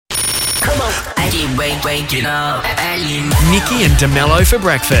Waking up early. Nikki and Mello for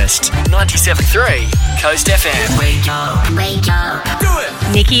breakfast. 97.3 Coast FM. Wake up. Do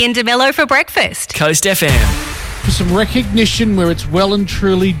it. Nikki and Mello for breakfast. Coast FM. For some recognition where it's well and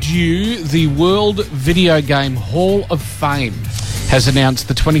truly due, the World Video Game Hall of Fame has announced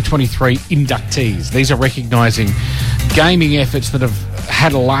the 2023 inductees. These are recognising gaming efforts that have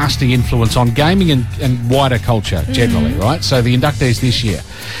had a lasting influence on gaming and wider culture generally, right? So the inductees this year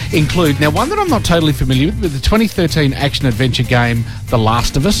include, now one that I'm not totally familiar with, the 2013 action-adventure game The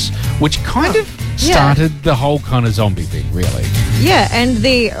Last of Us, which kind of started the whole kind of zombie thing, really. Yeah, and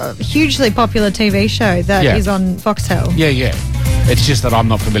the hugely popular TV show that is on Foxtel. Yeah. It's just that I'm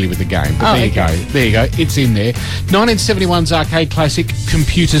not familiar with the game. But there you go. It's in there. 1971's arcade classic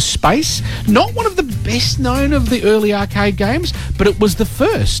Computer Space. Not one of the best known of the early arcade games, but it was the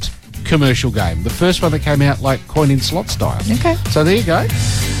first commercial game. The first one that came out like coin-in slot style. Okay. So there you go.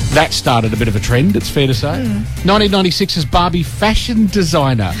 That started a bit of a trend, it's fair to say. 1996's Barbie Fashion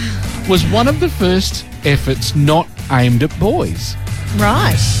Designer was one of the first efforts not aimed at boys.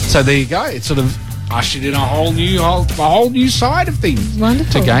 Right. So there you go. It's sort of ushered in a whole new side of things.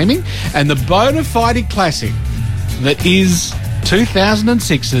 Wonderful. To gaming. And the bona fide classic that is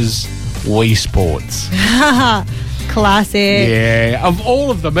 2006's Wii Sports. Classic. Yeah, of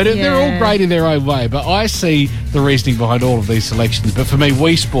all of them. And they're all great in their own way, but I see the reasoning behind all of these selections. But for me,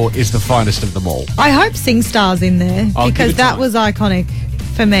 Wii Sport is the finest of them all. I hope SingStar's in there because that was iconic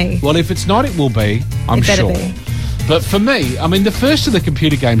for me. Well, if it's not, it will be, I'm sure. It better be. But for me, I mean, the first of the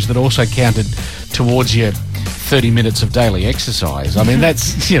computer games that also counted towards your 30 minutes of daily exercise. I mean,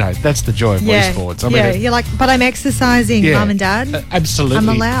 that's the joy of Wii Sports. I mean, you're like, but I'm exercising, Mum and Dad. Absolutely. I'm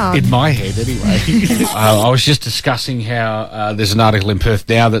allowed. In my head, anyway. I was just discussing how there's an article in Perth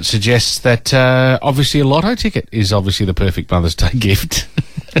now that suggests that obviously a lotto ticket is obviously the perfect Mother's Day gift.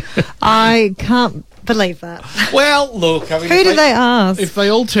 I can't believe that. Well, look, I mean, who did they ask? If they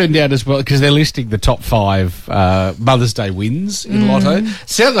all turned out as well, because they're listing the top 5 Mother's Day wins in Lotto.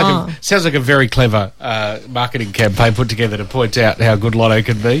 Sounds like a very clever marketing campaign put together to point out how good Lotto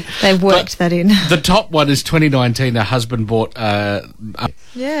can be. They've worked that in. The top one is 2019. A husband bought. But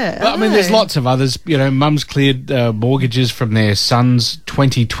I mean, there's lots of others. You know, mums cleared mortgages from their son's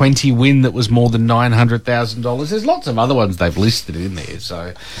 2020 win that was more than $900,000. There's lots of other ones they've listed in there.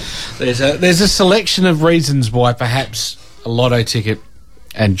 So there's a selection of reasons why perhaps a lotto ticket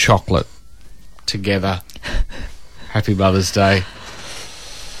and chocolate together. Happy Mother's Day.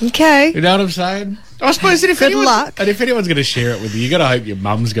 Okay. You know what I'm saying? I suppose that if anyone's going to share it with you, got to hope your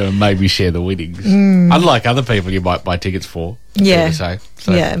mum's going to maybe share the winnings. Unlike other people you might buy tickets for. Yeah. So,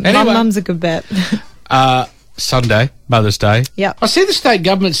 anyway. My mum's a good bet. Sunday, Mother's Day. Yeah. I see the state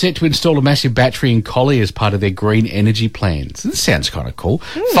government set to install a massive battery in Collie as part of their green energy plans. This sounds kind of cool.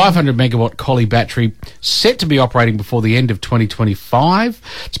 500 megawatt Collie battery set to be operating before the end of 2025.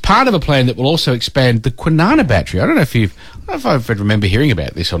 It's part of a plan that will also expand the Kwinana battery. I don't know if I remember hearing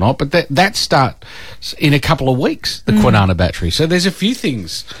about this or not, but that starts in a couple of weeks, the Kwinana battery. So there's a few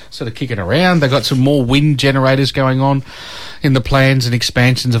things sort of kicking around. They've got some more wind generators going on in the plans and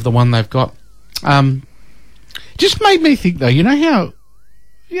expansions of the one they've got. Just made me think, though, you know how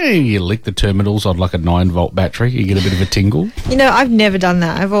you lick the terminals on like a 9-volt battery, you get a bit of a tingle? You know, I've never done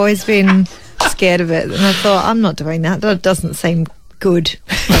that. I've always been scared of it. And I thought, I'm not doing that. That doesn't seem good.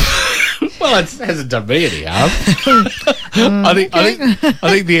 Well, it hasn't done me any harm. I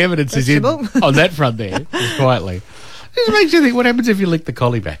think the evidence is in on that front there, just quietly. Just makes you think, what happens if you lick the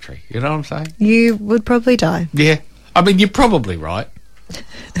Collie battery? You know what I'm saying? You would probably die. Yeah. I mean, you're probably right.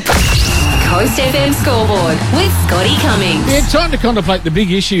 Coast FM scoreboard with Scotty Cummings. Yeah, time to contemplate the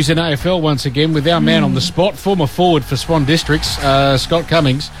big issues in AFL once again with our man on the spot, former forward for Swan Districts, Scott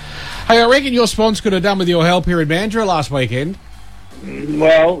Cummings. Hey, I reckon your Swans could have done with your help here in Mandurah last weekend.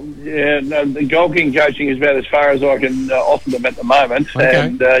 Well, the goalkeeping coaching is about as far as I can offer them at the moment. Okay.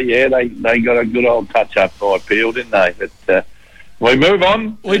 And, they got a good old touch-up by Peel, didn't they? But we move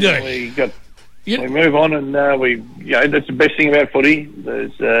on. We do. We move on, and that's the best thing about footy.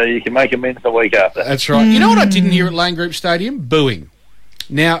 You can make amends the week after. That's right. You know what I didn't hear at Lane Group Stadium? Booing.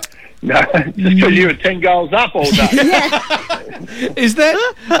 Now, no, just because you were 10 goals up all day. Is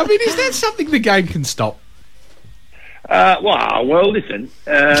that something the game can stop? Well, listen.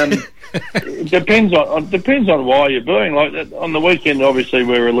 It depends on why you're booing. Like on the weekend, obviously,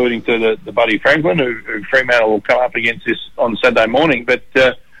 we're alluding to the Buddy Franklin, who Fremantle will come up against this on Saturday morning, but.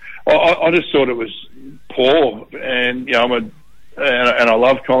 I just thought it was poor, and and I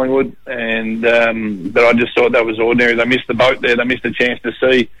love Collingwood, but I just thought that was ordinary. They missed the boat there. They missed a chance to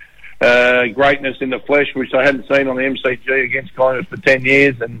see greatness in the flesh, which they hadn't seen on the MCG against Collingwood for 10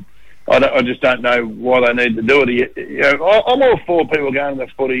 years, and I just don't know why they need to do it. I'm all for people going to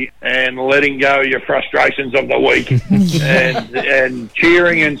the footy and letting go your frustrations of the week and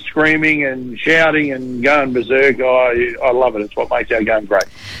cheering and screaming and shouting and going berserk. I love it. It's what makes our game great.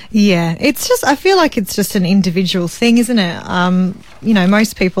 Yeah, it's just, I feel like it's just an individual thing, isn't it?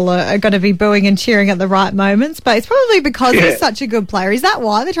 Most people are going to be booing and cheering at the right moments, but it's probably because he's such a good player. Is that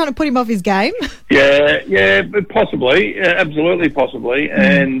why they're trying to put him off his game? Yeah, but possibly, absolutely possibly.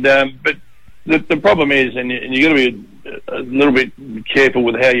 And but the problem is, and you got to be a little bit careful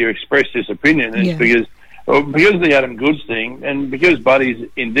with how you express this opinion, is because of the Adam Goods thing, and because Buddy's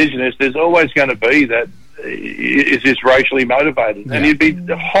Indigenous, there's always going to be that. Is this racially motivated? And you'd be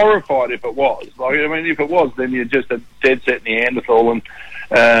horrified if it was. If it was, then you're just a dead set Neanderthal and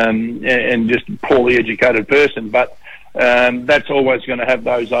just a poorly educated person. But that's always going to have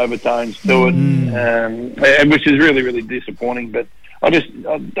those overtones to it, and which is really, really disappointing. But I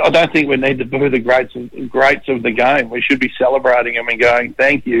don't think we need to boo the greats of the game. We should be celebrating them and going,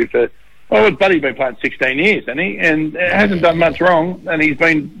 thank you for. Well, Buddy's been playing 16 years, hasn't he? And hasn't done much wrong, and he's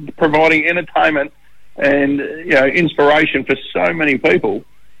been providing entertainment and inspiration for so many people.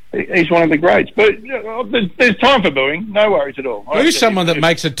 He's one of the greats. But there's time for booing. No worries at all. Who's someone that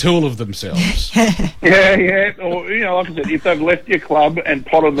makes a tool of themselves? Yeah. Or, like I said, if they've left your club and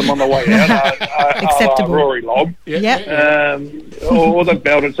potted them on the way out, acceptable. Rory Lobb. Yeah. Or they've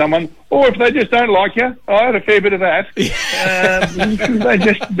belted someone. Or if they just don't like you, I had a fair bit of that.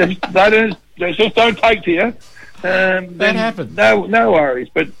 They just don't take to you. That happens. No worries.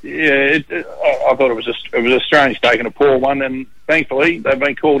 But I thought it was a strange take and a poor one, and thankfully they've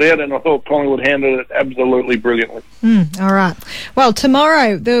been called out, and I thought Collingwood handled it absolutely brilliantly. All right. Well,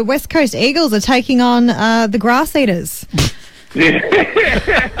 tomorrow the West Coast Eagles are taking on the Grass Eaters.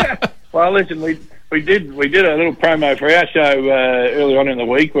 Well, listen, we did a little promo for our show early on in the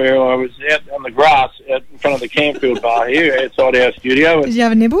week where I was out on the grass out in front of the Campfield bar here outside our studio. Did you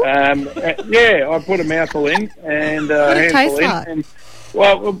have a nibble? I put a mouthful in and what did it taste in. like? And,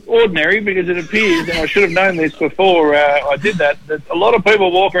 well, ordinary, because it appears, and I should have known this before I did that a lot of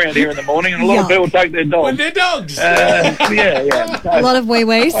people walk around here in the morning and a lot of people take their dogs. With their dogs? A lot of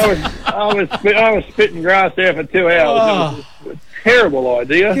wee-wees. I was spitting grass there for 2 hours. It was a terrible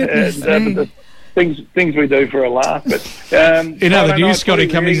idea. Things we do for a laugh, but in other news, Scotty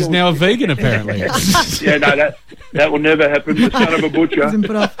Cummings is now a vegan, apparently. That will never happen. The son of a butcher.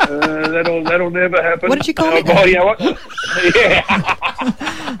 That'll never happen. What did you call it? You know what? You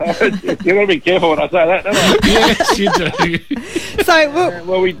got to be careful when I say that, don't I? Yes, you do.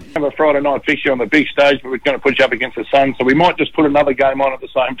 So, we have a Friday night fixture on the big stage, but we're going to push up against the Sun, so we might just put another game on at the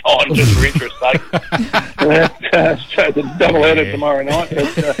same time, just for interest sake. So it's a double header tomorrow night.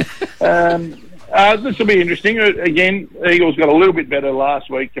 But, this will be interesting. Again, Eagles got a little bit better last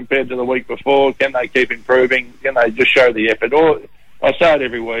week compared to the week before. Can they keep improving? Can they just show the effort? Or I say it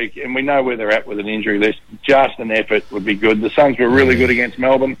every week, and we know where they're at with an injury list. Just an effort would be good. The Suns were really good against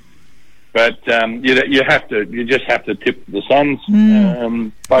Melbourne, but you just have to tip the Suns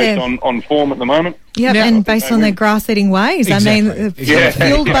based on form at the moment. Yep, and based on their grass-eating ways. Exactly. I mean,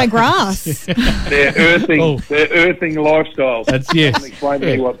 fueled by grass. Their earthing lifestyle. That's yes. Someone explained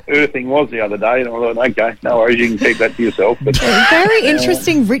to me what earthing was the other day, and I thought, okay, no worries, you can keep that to yourself. But, very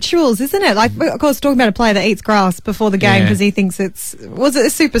interesting rituals, isn't it? Like, of course, talking about a player that eats grass before the game because he thinks was it a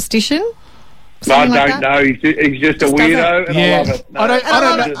superstition? No, I don't know. He's just a weirdo, and I love it. No,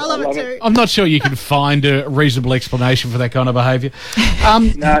 I love it too. I'm not sure you can find a reasonable explanation for that kind of behaviour.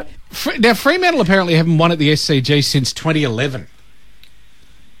 No. Now, Fremantle apparently haven't won at the SCG since 2011.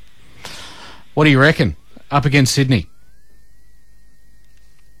 What do you reckon? Up against Sydney.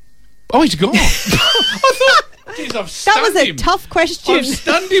 Oh, he's gone. I thought... Jeez, I've stunned that was a him. tough question. I've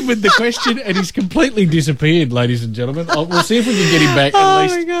stunned him with the question, and he's completely disappeared, ladies and gentlemen. We'll see if we can get him back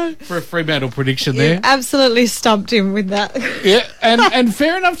at least for a Fremantle prediction there. You absolutely stumped him with that. Yeah, and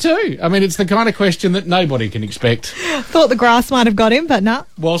fair enough too. I mean, it's the kind of question that nobody can expect. Thought the grass might have got him, but no.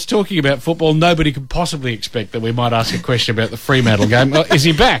 Whilst talking about football, nobody could possibly expect that we might ask a question about the Fremantle game. Is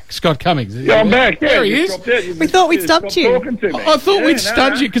he back, Scott Cummings? I'm back. Yeah, there he is. We thought we'd stumped you. I thought we'd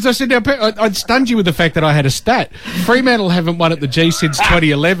stunned you because I said I'd stunned you with the fact that I had a stat. Fremantle haven't won at the G since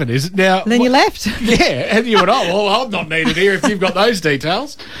 2011. Is it now? And then you left. Yeah, and you went, well, I'm not needed here if you've got those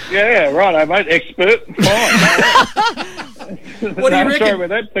details. Yeah, right, mate. Expert. Fine. What do you reckon? Sorry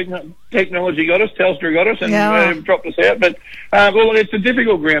about that. Technology got us, Telstra got us, and dropped us out. But it's a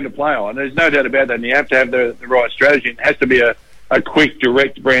difficult ground to play on. There's no doubt about that. And you have to have the right strategy. It has to be a quick,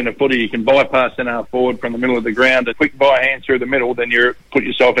 direct brand of footy. You can bypass an half forward from the middle of the ground, a quick by hand through the middle, then you put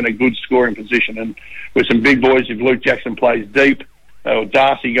yourself in a good scoring position. And with some big boys, if Luke Jackson plays deep,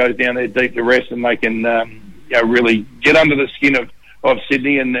 Darcy goes down there deep to rest, and they can really get under the skin of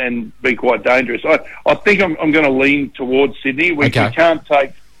Sydney and be quite dangerous. I think I'm going to lean towards Sydney. We can't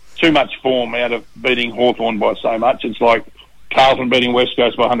take too much form out of beating Hawthorn by so much. It's like Carlton beating West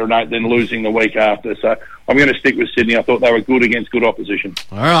Coast by 108, then losing the week after. So I'm going to stick with Sydney. I thought they were good against good opposition.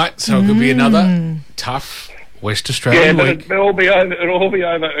 All right, so it could be another tough West Australian week. It'll all be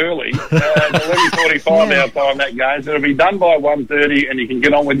over early. It's 11:45 our time, that game. So it'll be done by 1:30 and you can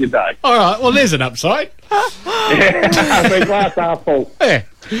get on with your day. All right, well, there's an upside. The glass half full. Yeah.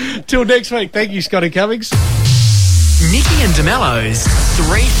 Till next week. Thank you, Scotty Cummings. Nikki and DeMello's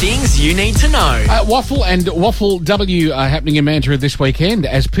 3 things you need to know. Waffle and Waffle W are happening in Mandurah this weekend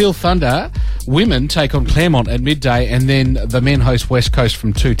as Peel Thunder women take on Claremont at midday, and then the men host West Coast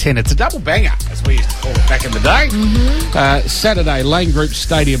from 2:10. It's a double banger, as we used to call it back in the day. Saturday, Lane Group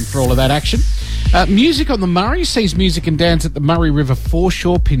Stadium for all of that action. Music on the Murray sees music and dance at the Murray River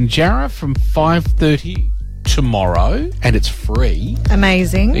Foreshore, Pinjarra from 5:30 tomorrow, and it's free.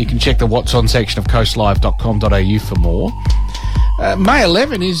 Amazing. You can check the What's On section of coastlive.com.au for more. May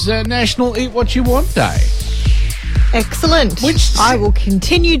 11 is National Eat What You Want Day. Excellent. I will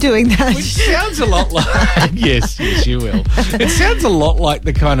continue doing that. Which sounds a lot like... yes, you will. It sounds a lot like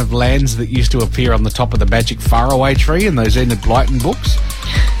the kind of lands that used to appear on the top of the magic faraway tree in those Enid Blyton books.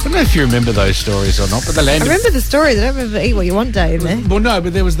 I don't know if you remember those stories or not, but the land... I remember the stories. I don't remember Eat What You Want Day in there. Well, no,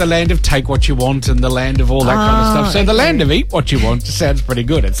 but there was the land of Take What You Want and the land of all that kind of stuff. So the land of Eat What You Want sounds pretty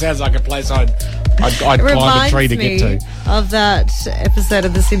good. It sounds like a place I'd climb a tree to get to. Of that episode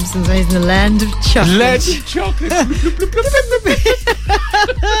of The Simpsons when he's in the land of chocolate. Land of chocolate.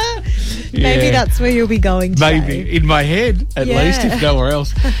 Maybe that's where you'll be going today. Maybe. In my head, at least, if nowhere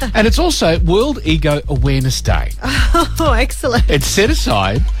else. And it's also World Ego Awareness Day. Oh, excellent. It's set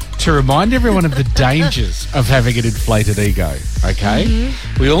aside to remind everyone of the dangers of having an inflated ego, okay?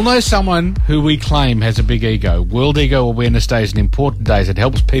 We all know someone who we claim has a big ego. World Ego Awareness Day is an important day as it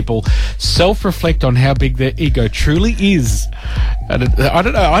helps people self-reflect on how big their ego truly is. And I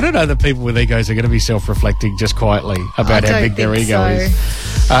don't know that people with egos are going to be self-reflecting just quietly about how big their ego is.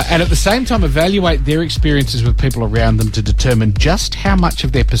 And at the same time, evaluate their experiences with people around them to determine just how much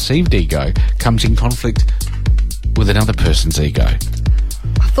of their perceived ego comes in conflict with another person's ego.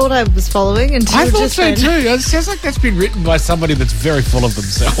 I thought I was following until I thought just so then. too. It sounds like that's been written by somebody that's very full of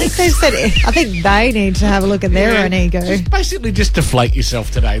themselves. I think they need to have a look at their own ego. Just deflate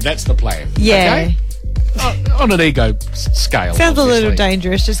yourself today. That's the plan. Yeah. Okay? On an ego scale. Sounds obviously. a little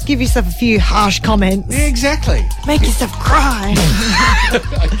dangerous. Just give yourself a few harsh comments. Yeah, exactly. Make yourself cry.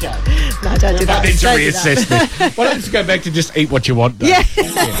 Okay. No, don't do that. I need to Don't do reassess this. Why don't you go back to just eat what you want, though? Yeah.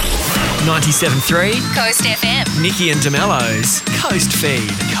 97.3 Coast FM. Nikki and DeMello's Coast Feed.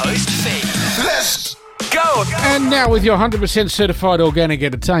 Coast Feed. Let's go. And now with your 100% certified organic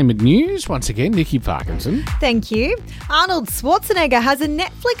entertainment news, once again, Nikki Parkinson. Thank you. Arnold Schwarzenegger has a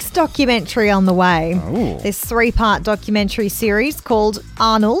Netflix documentary on the way. Oh. This 3-part documentary series called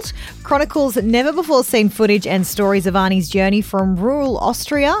Arnold chronicles never-before-seen footage and stories of Arnie's journey from rural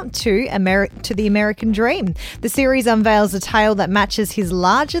Austria to the American dream. The series unveils a tale that matches his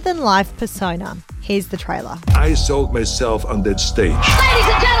larger-than-life persona. Here's the trailer. I sold myself on that stage. Ladies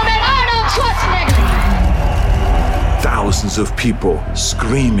and gentlemen, Arnold Schwarzenegger! Thousands of people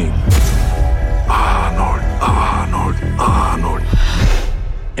screaming, Arnold, Arnold, Arnold.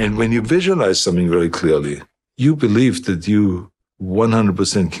 And when you visualize something very clearly, you believe that you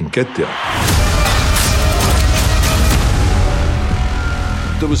 100% can get there.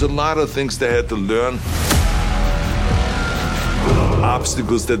 There was a lot of things they had to learn,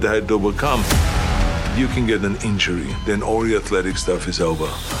 obstacles that they had to overcome. You can get an injury, then all your athletic stuff is over.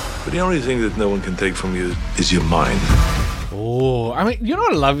 But the only thing that no one can take from you is your mind. Oh, I mean, you know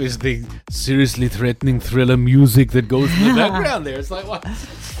what I love is the seriously threatening thriller music that goes in the background there. It's like, what?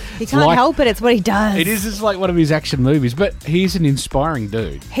 He can't help it. It's what he does. It is. It's like one of his action movies, but he's an inspiring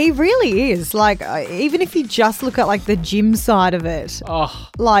dude. He really is. Like, even if you just look at, like, the gym side of it. Oh.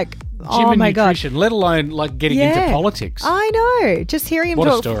 Like... Gym oh and my nutrition, God. let alone like getting into politics. I know. Just hearing him What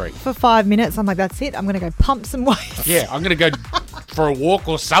a talk story. for 5 minutes, I'm like, that's it. I'm going to go pump some weights. Yeah, I'm going to go for a walk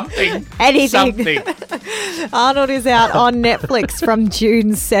or something. Anything. Something. Arnold is out on Netflix from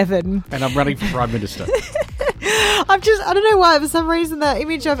June 7. And I'm running for Prime Minister. I don't know why, for some reason, that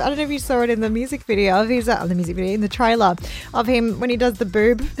image of, I don't know if you saw it in the music video, in the trailer, of him when he does the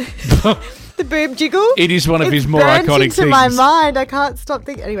boob. The boob jiggle. It is one of his more burnt iconic into things. my mind. I can't stop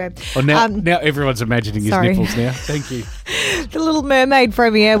thinking. Anyway. Well, now everyone's imagining his sorry. nipples now. Thank you. The Little Mermaid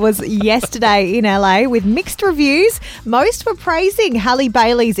premiere was yesterday in LA with mixed reviews. Most were praising Halle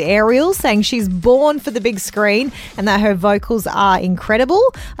Bailey's Ariel, saying she's born for the big screen and that her vocals are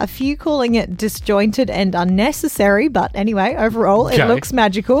incredible. A few calling it disjointed and unnecessary, but anyway, overall, it looks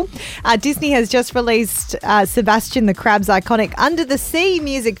magical. Disney has just released Sebastian the Crab's iconic Under the Sea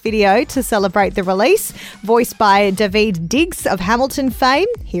music video to celebrate the release, voiced by David Diggs of Hamilton fame.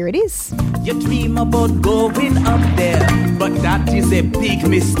 Here it is. You dream about going up there, but that is a big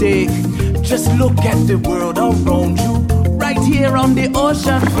mistake. Just look at the world around you, right here on the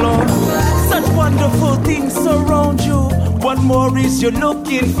ocean floor. Such wonderful things surround you. What more is you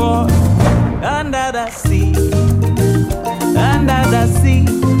looking for? Under the sea, under the sea.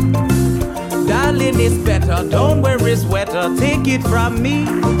 Darling, it's better, don't worry, it's wetter. Take it from me.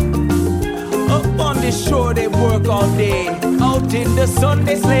 Up on the shore they work all day, out in the sun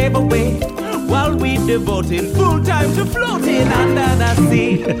they slave away, while we devoting full time to floating under the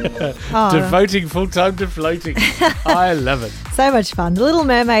sea. Devoting full time to floating. I love it. So much fun. The Little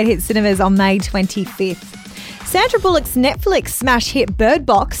Mermaid hits cinemas on May 25th. Sandra Bullock's Netflix smash hit Bird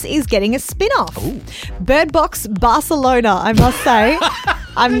Box is getting a spin-off. Ooh. Bird Box Barcelona, I must say.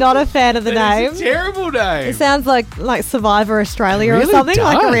 I'm not a fan of the name. It's a terrible name. It sounds like Survivor Australia or something, does.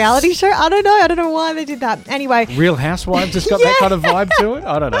 like a reality show. I don't know why they did that. Anyway. Real Housewives has got that kind of vibe to it?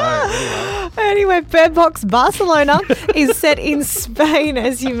 I don't know. Anyway, Bird Box Barcelona is set in Spain,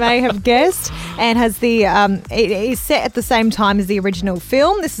 as you may have guessed, and has it is set at the same time as the original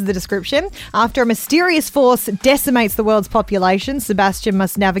film. This is the description. After a mysterious force decimates the world's population, Sebastian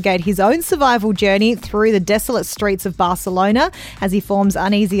must navigate his own survival journey through the desolate streets of Barcelona. As he forms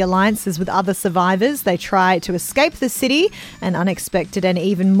uneasy alliances with other survivors, they try to escape the city. An unexpected and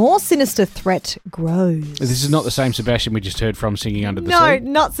even more sinister threat grows. This is not the same Sebastian we just heard from singing Under the Sea?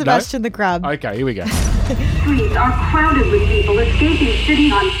 No, not Sebastian the Crab. Okay, here we go. Streets are crowded with people escaping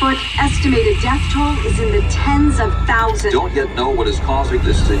cities on foot. Estimated death toll is in the tens of thousands. Don't yet know what is causing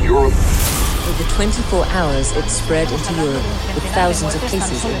this in Europe. Over 24 hours, it spread into Europe, with thousands of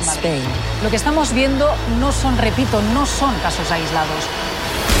cases in Spain. Lo que estamos viendo no son casos aislados.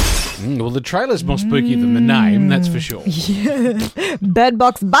 Well, the trailer's more spooky than the name, that's for sure. Yeah. Bird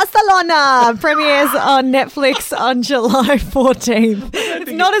Box Barcelona premieres on Netflix on July 14th.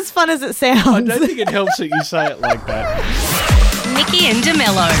 It's not as fun as it sounds. I don't think it helps that you say it like that. Nikki and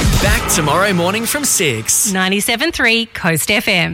DeMello. Back tomorrow morning from 6. 97.3 Coast FM.